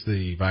 Jeff is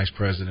the vice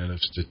president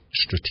of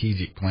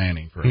strategic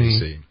planning for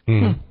AC.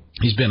 Mm-hmm.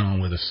 He's been on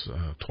with us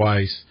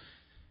twice,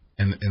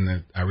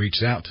 and I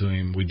reached out to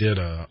him. We did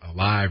a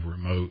live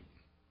remote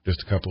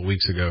just a couple of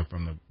weeks ago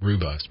from the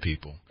Robust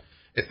people.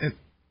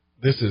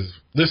 This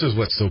is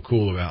what's so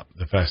cool about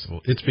the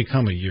festival. It's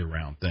become a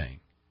year-round thing.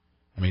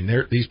 I mean,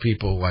 these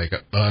people like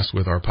us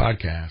with our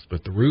podcast,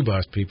 but the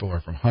Robust people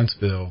are from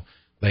Huntsville.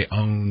 They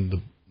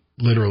own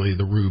literally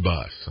the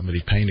Robust.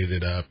 Somebody painted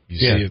it up. You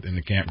see it in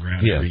the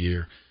campground every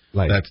year.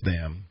 Like that's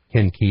them.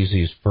 Ken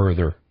Kesey's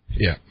Further.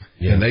 Yeah.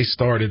 And they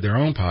started their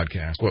own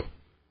podcast. Well,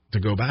 to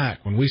go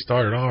back, when we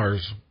started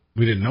ours,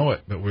 we didn't know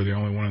it, but we're the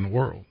only one in the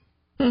world.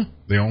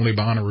 The only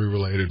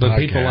Bonnaroo-related podcast. But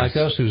people like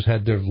us who's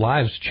had their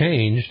lives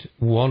changed,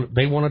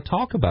 they want to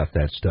talk about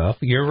that stuff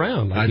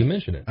year-round, like you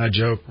mentioned it. I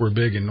joke we're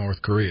big in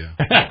North Korea.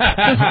 We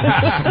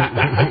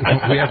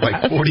have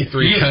like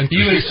 43 countries.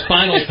 You and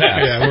Spinal Tap.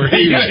 Yeah, we're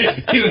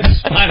huge. You and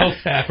Spinal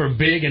Tap are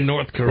big in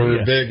North Korea.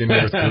 We're big in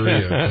North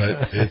Korea.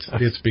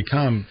 But it's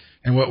become...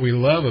 And what we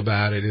love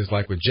about it is,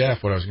 like with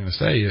Jeff, what I was going to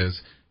say is,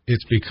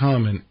 it's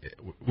become,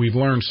 we've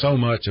learned so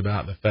much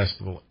about the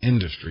festival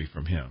industry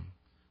from him.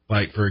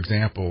 Like, for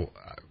example,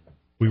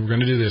 we were going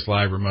to do this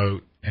live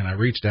remote, and I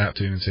reached out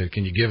to him and said,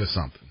 can you give us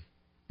something?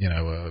 You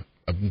know,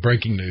 a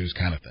breaking news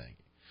kind of thing.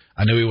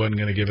 I knew he wasn't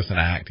going to give us an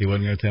act. He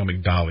wasn't going to tell me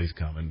Dolly's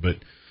coming, but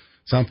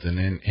something.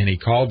 And he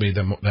called me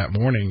that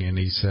morning, and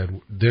he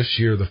said, this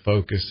year the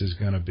focus is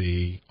going to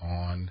be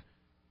on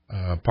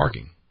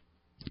parking.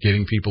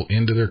 Getting people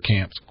into their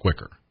camps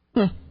quicker.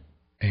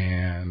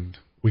 And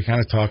we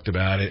kind of talked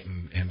about it,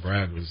 and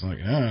Brad was like,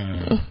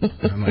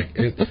 I'm like,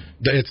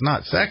 it's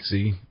not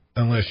sexy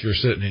unless you're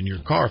sitting in your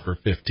car for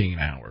 15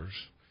 hours.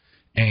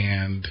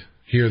 And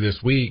here this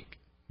week,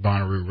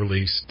 Bonnaroo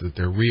released that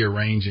they're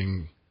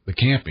rearranging the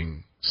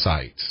camping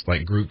sites,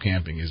 like group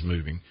camping is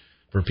moving.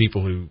 For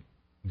people who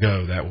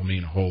go, that will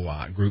mean a whole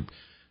lot.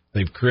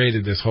 They've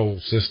created this whole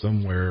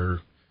system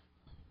where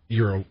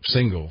you're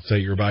single, say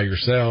you're by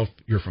yourself,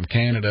 you're from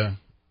Canada,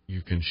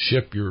 you can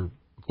ship your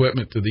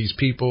equipment to these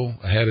people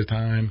ahead of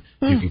time,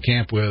 you can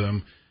camp with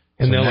them.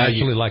 And so they'll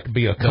actually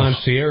be a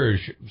concierge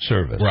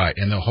service. Right,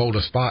 and they'll hold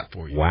a spot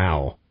for you.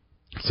 Wow.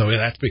 So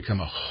that's become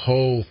a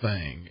whole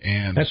thing.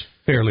 And that's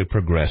fairly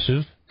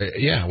progressive.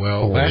 Yeah,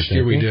 well, last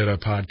year we did a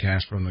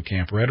podcast from the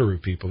Camp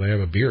Reddaroo people. They have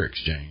a beer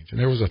exchange, and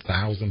there was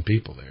 1,000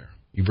 people there.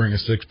 You bring a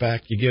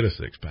six-pack, you get a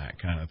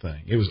six-pack kind of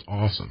thing. It was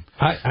awesome.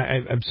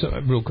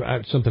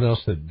 Something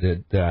else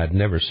that I'd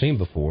never seen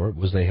before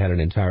was they had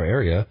an entire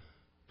area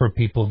for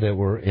people that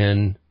were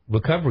in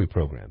recovery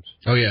programs.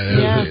 Oh,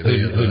 yeah.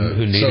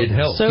 Who needed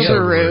help.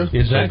 Soberoo.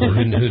 Exactly.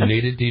 who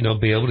needed to,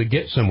 be able to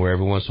get somewhere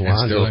every once in a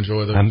while.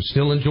 I'm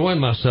still enjoying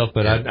myself,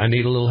 but I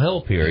need a little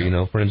help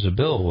here, friends of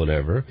Bill,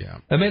 whatever. Yeah.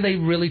 I mean, they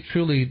really,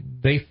 truly,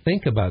 they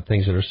think about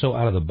things that are so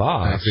out of the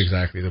box. That's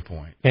exactly the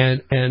point.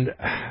 And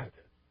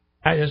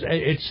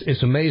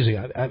it's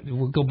amazing.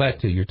 We'll go back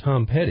to your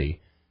Tom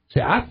Petty. See,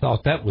 I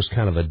thought that was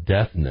kind of a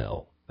death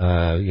knell,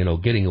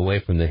 getting away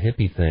from the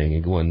hippie thing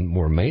and going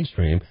more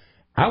mainstream.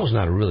 I was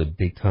not a really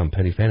big Tom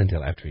Petty fan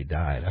until after he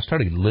died. I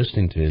started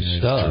listening to his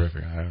stuff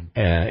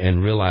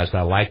and realized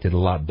I liked it a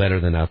lot better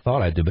than I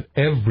thought I did. But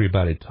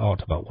everybody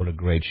talked about what a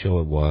great show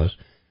it was.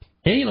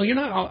 And, you're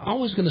not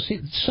always going to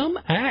see... Some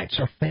acts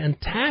are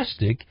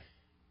fantastic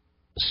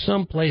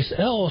someplace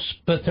else,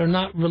 but they're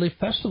not really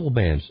festival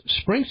bands.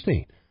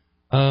 Springsteen.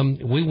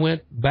 We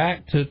went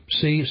back to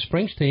see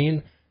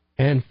Springsteen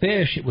and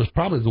Phish. It was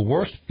probably the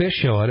worst Phish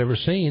show I'd ever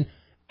seen.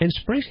 And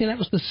Springsteen, that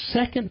was the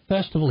second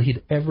festival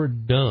he'd ever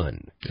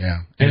done.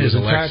 Yeah. In his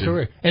entire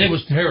career. And it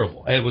was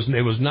terrible. It was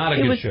not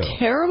a good show. It was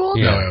terrible?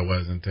 Yeah. No, it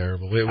wasn't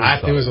terrible. It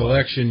was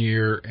election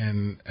year,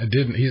 and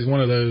he's one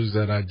of those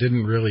that I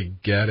didn't really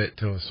get it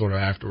till sort of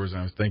afterwards,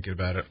 and I was thinking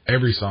about it.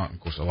 Every song, of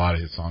course, a lot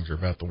of his songs are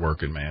about the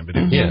working man, but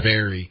it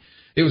was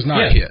it was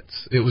not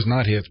hits. It was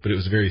not hits, but it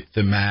was a very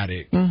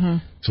thematic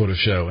sort of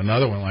show.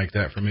 Another one like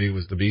that for me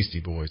was the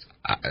Beastie Boys.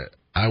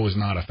 I was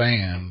not a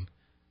fan.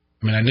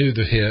 I mean, I knew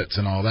the hits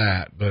and all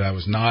that, but I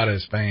was not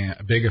as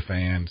big a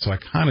fan, so I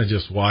kind of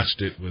just watched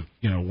it with,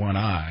 one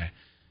eye.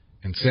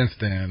 And since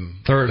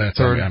then,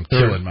 I'm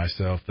killing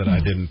myself that I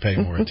didn't pay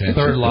more attention.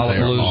 Third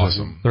Lollapalooza.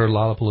 Awesome. Third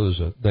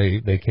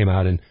Lollapalooza. They came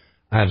out, and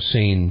I've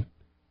seen,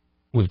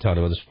 we've talked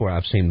about this before,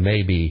 I've seen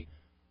maybe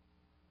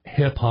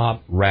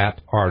hip-hop,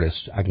 rap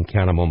artists, I can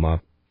count them on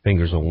my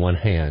fingers on one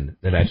hand,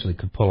 that actually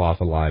could pull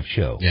off a live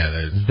show.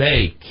 Yeah,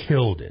 they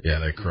killed it. Yeah,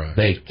 they crushed.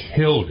 They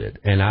killed it,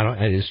 and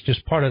it's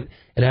just part of.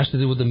 It has to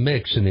do with the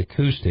mix and the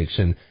acoustics,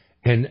 and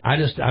I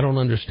don't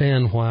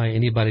understand why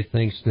anybody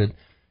thinks that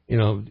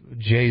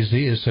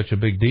Jay-Z is such a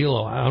big deal.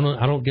 I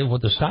don't get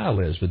what the style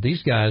is, but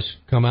these guys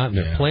come out and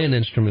they're playing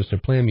instruments, they're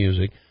playing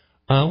music.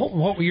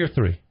 What were your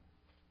three?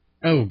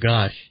 Oh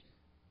gosh,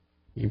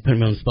 you put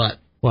me on the spot.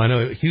 Well, I know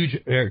a huge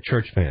Eric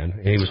Church fan.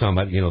 He was talking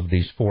about,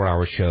 these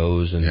 4-hour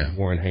shows and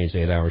Warren Haynes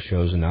 8-hour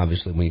shows. And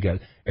obviously when you got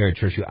Eric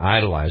Church, you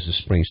idolize the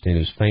Springsteen,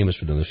 who's famous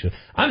for doing the show.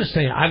 I'm just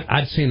saying,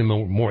 I'd seen him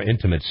in more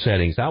intimate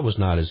settings. I was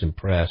not as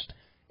impressed.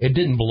 It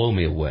didn't blow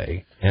me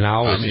away. And I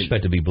always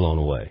expect to be blown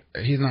away.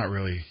 He's not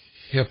really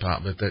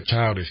hip-hop, but that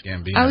Childish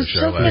Gambino show I was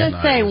just going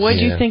to say, what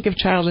did you think of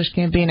Childish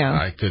Gambino?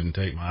 I couldn't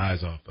take my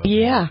eyes off of it.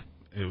 Yeah.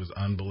 It was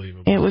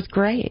unbelievable. It was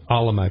great.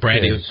 All of my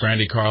kids.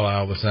 Brandy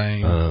Carlisle the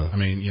same. I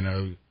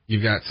mean,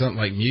 you've got something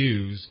like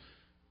Muse,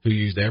 who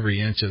used every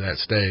inch of that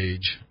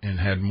stage and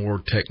had more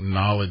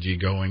technology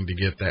going to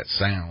get that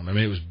sound. I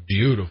mean, it was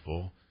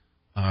beautiful.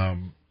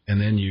 And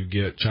then you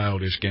get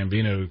Childish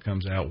Gambino, who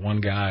comes out, one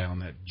guy on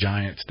that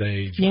giant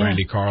stage. Yeah.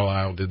 Brandy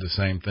Carlisle did the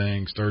same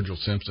thing. Sturgill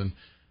Simpson,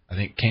 I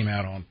think, came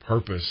out on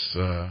purpose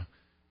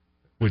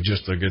with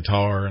just a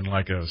guitar and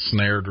like a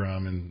snare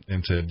drum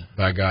and said,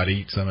 by God,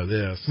 eat some of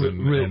this,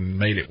 and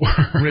made it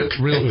work.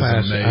 Real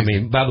fast. Amazing. I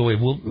mean, by the way,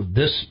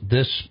 this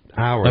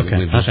hour that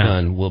we've just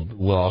done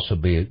will also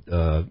be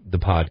the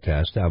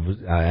podcast.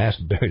 I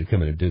asked Barry to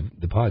come in and do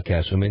the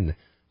podcast. So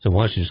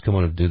why don't you just come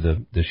on and do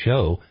the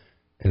show?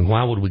 And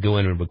why would we go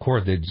in and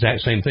record the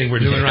exact same thing we're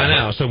doing right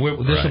now? So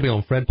this will be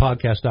on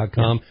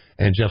FredPodcast.com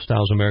and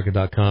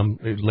JeffStylesAmerica.com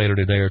later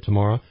today or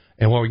tomorrow.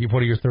 And what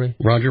are your three?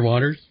 Roger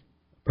Waters,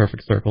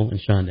 Perfect Circle, and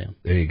Shinedown.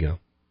 There you go.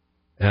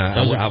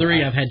 Those are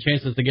three I've had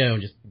chances to go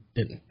and just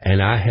didn't.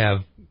 And I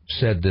have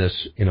said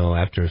this,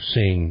 after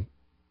seeing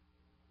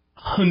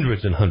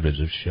hundreds and hundreds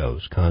of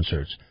shows,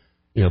 concerts,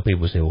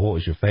 people say, well, what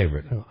was your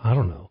favorite? I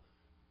don't know.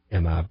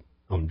 Am I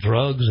on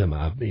drugs?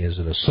 Is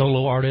it a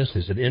solo artist?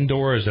 Is it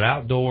indoor? Is it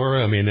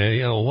outdoor?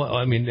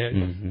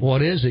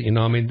 What is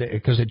it?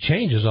 Because it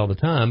changes all the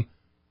time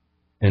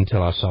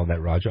until I saw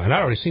that Roger. And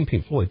I'd already seen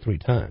Pink Floyd 3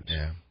 times.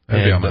 Yeah.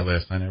 That'd be on my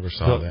list. I never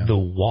saw that.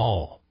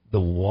 The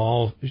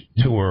Wall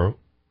tour,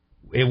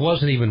 it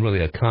wasn't even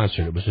really a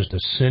concert. It was just a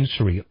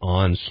sensory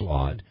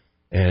onslaught.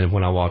 And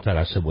when I walked out,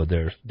 I said, well,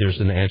 there's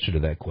an answer to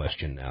that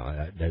question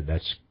now.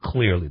 That's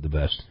clearly the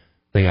best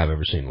thing I've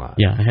ever seen live.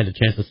 Yeah, I had a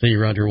chance to see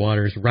Roger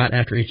Waters right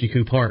after Itchy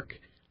Park.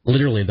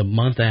 Literally the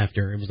month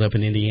after. It was up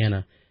in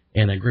Indiana.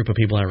 And a group of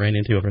people I ran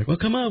into were like, well,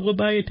 come on, we'll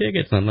buy you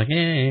tickets. And I'm like,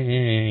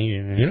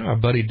 hey. Our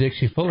buddy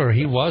Dixie Fuller,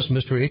 he was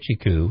Mr. Itchy,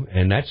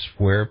 and that's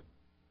where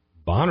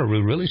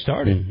Bonnaroo really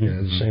started,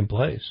 the same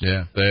place.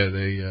 Yeah,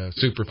 the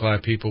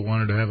Superfly people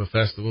wanted to have a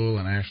festival,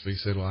 and Ashley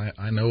said, well,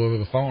 I know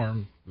of a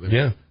farm.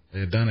 They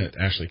had done it,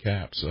 Ashley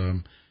Capps.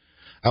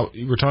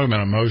 You were talking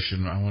about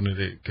emotion. I wanted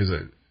to, because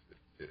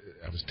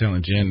I was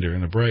telling Jen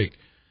during the break,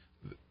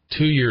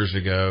 2 years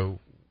ago,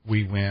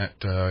 we went,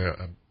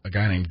 a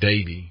guy named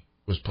Davey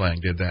was playing,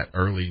 did that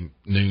early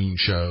noon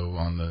show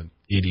on the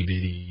itty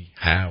bitty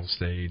Howe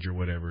stage or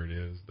whatever it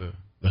is,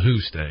 the Who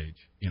stage.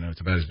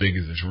 It's about as big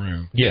as this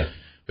room. Yeah.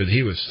 But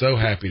he was so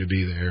happy to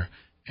be there,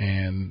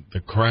 and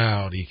the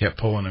crowd, he kept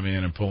pulling them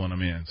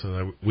in.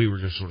 So we were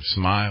just sort of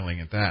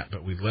smiling at that.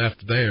 But we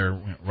left there,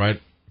 went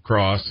right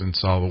across and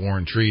saw the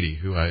Warren Treaty,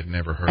 who I had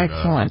never heard of.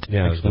 Excellent.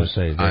 Yeah, I was going to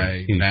say.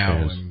 I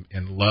now am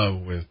in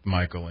love with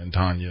Michael and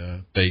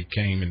Tanya. They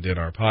came and did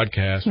our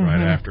podcast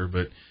right after,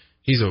 but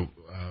he's a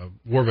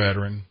war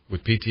veteran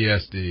with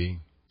PTSD,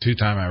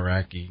 2-time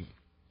Iraqi,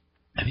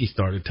 and he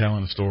started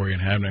telling a story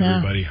and having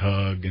everybody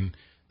hug, and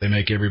they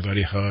make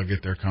everybody hug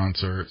at their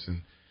concerts.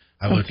 And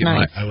I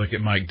look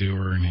at Mike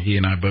Dewar, and he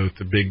and I both,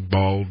 the big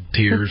bald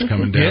tears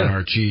coming down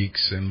our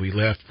cheeks, and we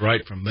left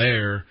right from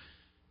there.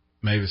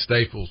 Mavis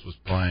Staples was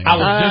playing. I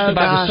was just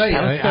about to say,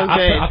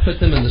 I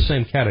put them in the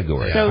same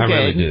category. So I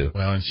really good. do.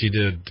 Well, and she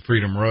did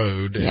Freedom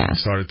Road and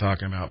started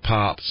talking about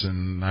Pops,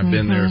 and I've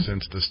been there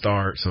since the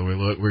start. So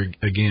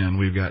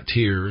we've got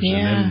Tears, and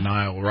then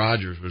Nile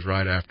Rodgers was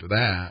right after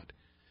that.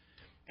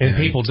 And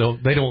people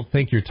don't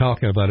think you're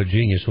talking about a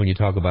genius when you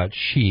talk about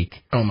Chic.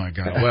 Oh my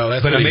God! Well,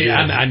 that's but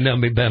I know,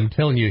 but I'm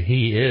telling you,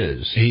 he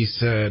is. He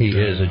said he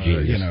is a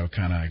genius. You know,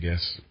 kind of, I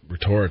guess,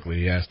 rhetorically,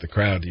 he asked the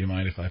crowd, "Do you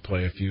mind if I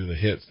play a few of the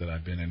hits that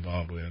I've been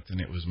involved with?" And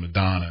it was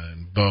Madonna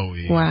and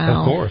Bowie.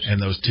 Wow. Of course.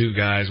 And those two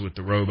guys with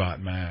the robot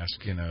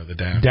mask, you know, the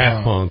Daft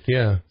Punk.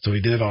 Yeah. So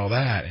he did all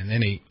that, and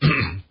then he,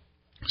 then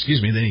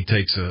he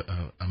takes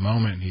a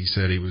moment. And he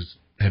said he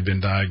had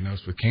been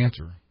diagnosed with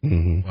cancer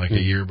like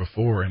a year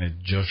before, and had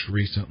just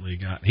recently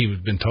he was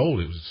been told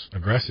it was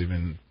aggressive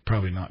and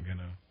probably not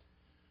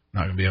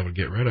gonna be able to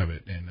get rid of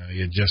it, and he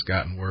had just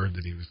gotten word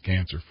that he was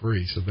cancer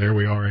free. So there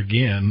we are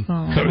again,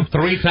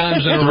 3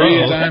 times in a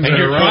row, and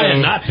you're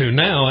trying not to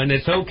now, and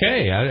it's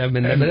okay. I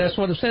mean, but that's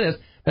what I'm saying.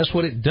 That's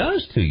what it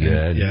does to you.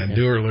 And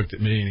Dewar looked at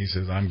me and he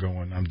says, "I'm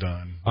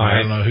done. I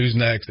don't know who's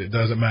next. It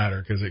doesn't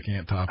matter because it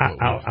can't top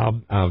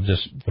what I'll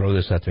just throw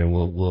this out there, and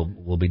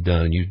we'll be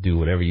done. And you do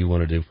whatever you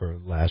want to do for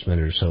the last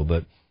minute or so.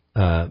 But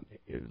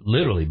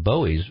literally,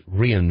 Bowie's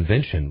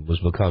reinvention was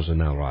because of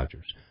Nile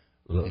Rodgers.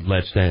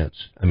 Let's Dance.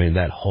 I mean,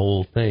 that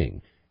whole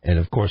thing. And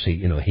of course,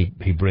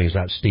 he brings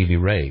out Stevie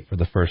Ray for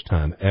the first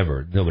time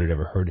ever. Nobody had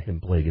ever heard him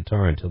play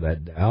guitar until that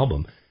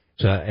album.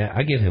 So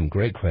I give him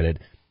great credit.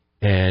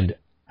 And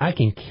I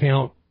can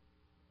count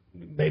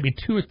maybe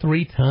 2 or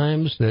 3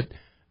 times that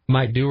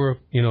Mike Dewar,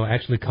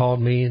 actually called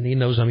me, and he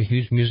knows I'm a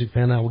huge music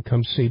fan. I would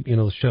come see,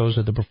 shows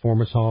at the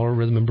Performance Hall or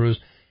Rhythm and Blues,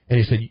 and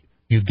he said,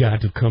 "You got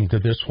to come to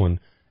this one."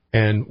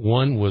 And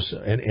one was,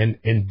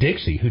 and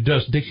Dixie, who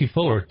does Dixie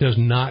Fuller, does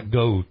not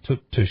go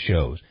to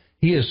shows.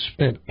 He has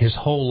spent his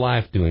whole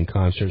life doing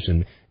concerts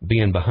and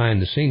being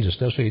behind the scenes and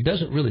stuff, so he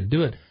doesn't really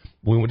do it.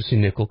 We went to see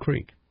Nickel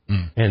Creek,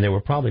 and there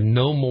were probably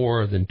no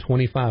more than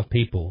 25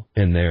 people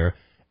in there.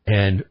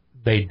 And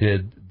they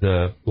did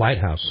the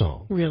Lighthouse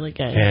song. Really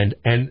good.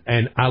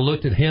 And I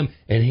looked at him,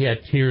 and he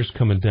had tears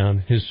coming down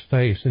his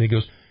face, and he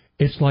goes,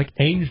 "It's like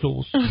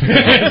angels."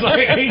 It's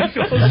like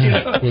angels.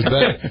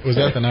 Was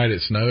that the night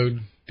it snowed?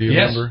 Do you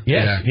remember?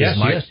 Yes.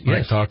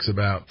 Mike talks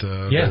about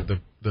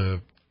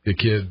the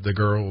kid, the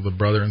girl, the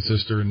brother and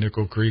sister in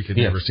Nickel Creek had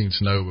never seen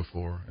snow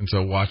before, and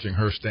so watching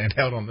her stand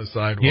out on the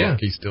sidewalk,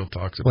 he still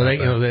talks about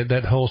that.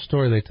 That whole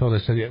story they told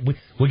us.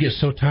 We get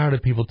so tired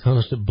of people telling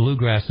us that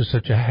bluegrass is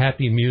such a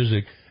happy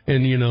music,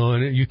 and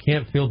and you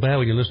can't feel bad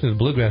when you listen to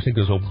bluegrass. He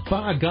goes, "Oh,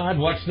 by God,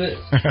 watch this!"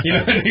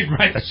 And he'd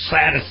write the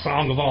saddest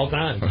song of all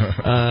time.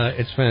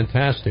 It's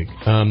fantastic.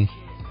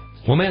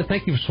 Well, man,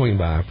 thank you for swinging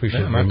by. I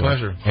appreciate it. My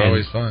pleasure. It's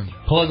always fun.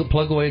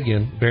 Plug away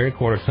again. Barry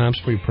Quarter, Times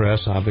Free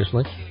Press,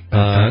 obviously.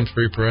 Times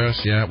Free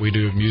Press, we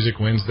do a Music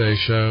Wednesday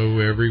show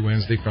every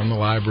Wednesday from the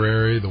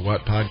library. The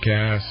What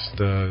Podcast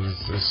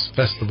is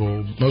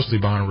festival, mostly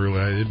Bonnaroo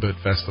related, but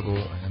festival,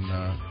 and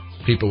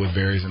People with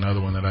Barry's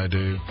another one that I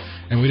do.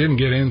 And we didn't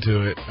get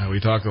into it. We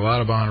talked a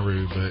lot of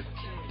Bonnaroo, but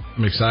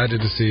I'm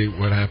excited to see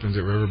what happens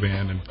at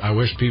Riverbend, and I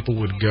wish people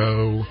would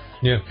go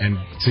and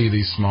see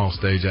these small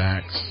stage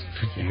acts.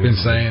 I've been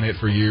saying it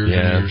for years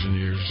and years and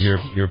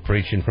years. You're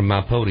preaching from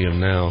my podium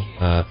now.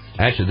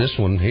 Actually, this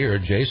one here,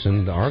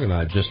 Jason, the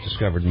Argonaut, just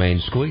discovered Main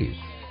Squeeze.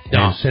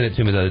 And sent it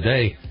to me the other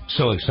day.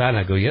 So excited.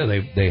 I go,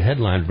 they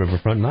headlined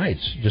Riverfront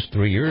Nights just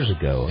 3 years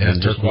ago. Yeah,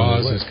 and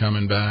Turquoise is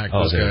coming back.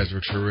 Those guys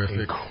were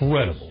terrific.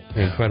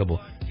 Incredible.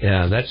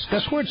 Yeah,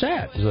 that's where it's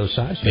at, those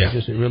side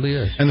stages. It really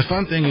is. And the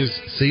fun thing is,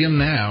 see them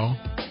now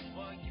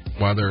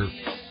while they're,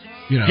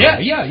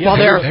 while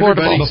they're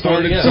affordable. Everybody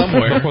started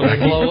somewhere. Before they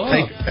blow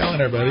up.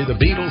 Telling everybody the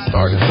Beatles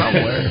started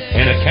somewhere.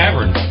 In a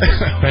cavern.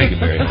 Thank you,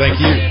 Barry. Thank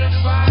you.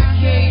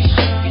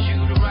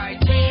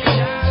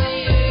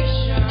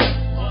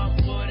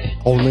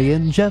 Only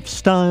in Jeff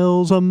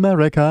Styles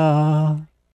America.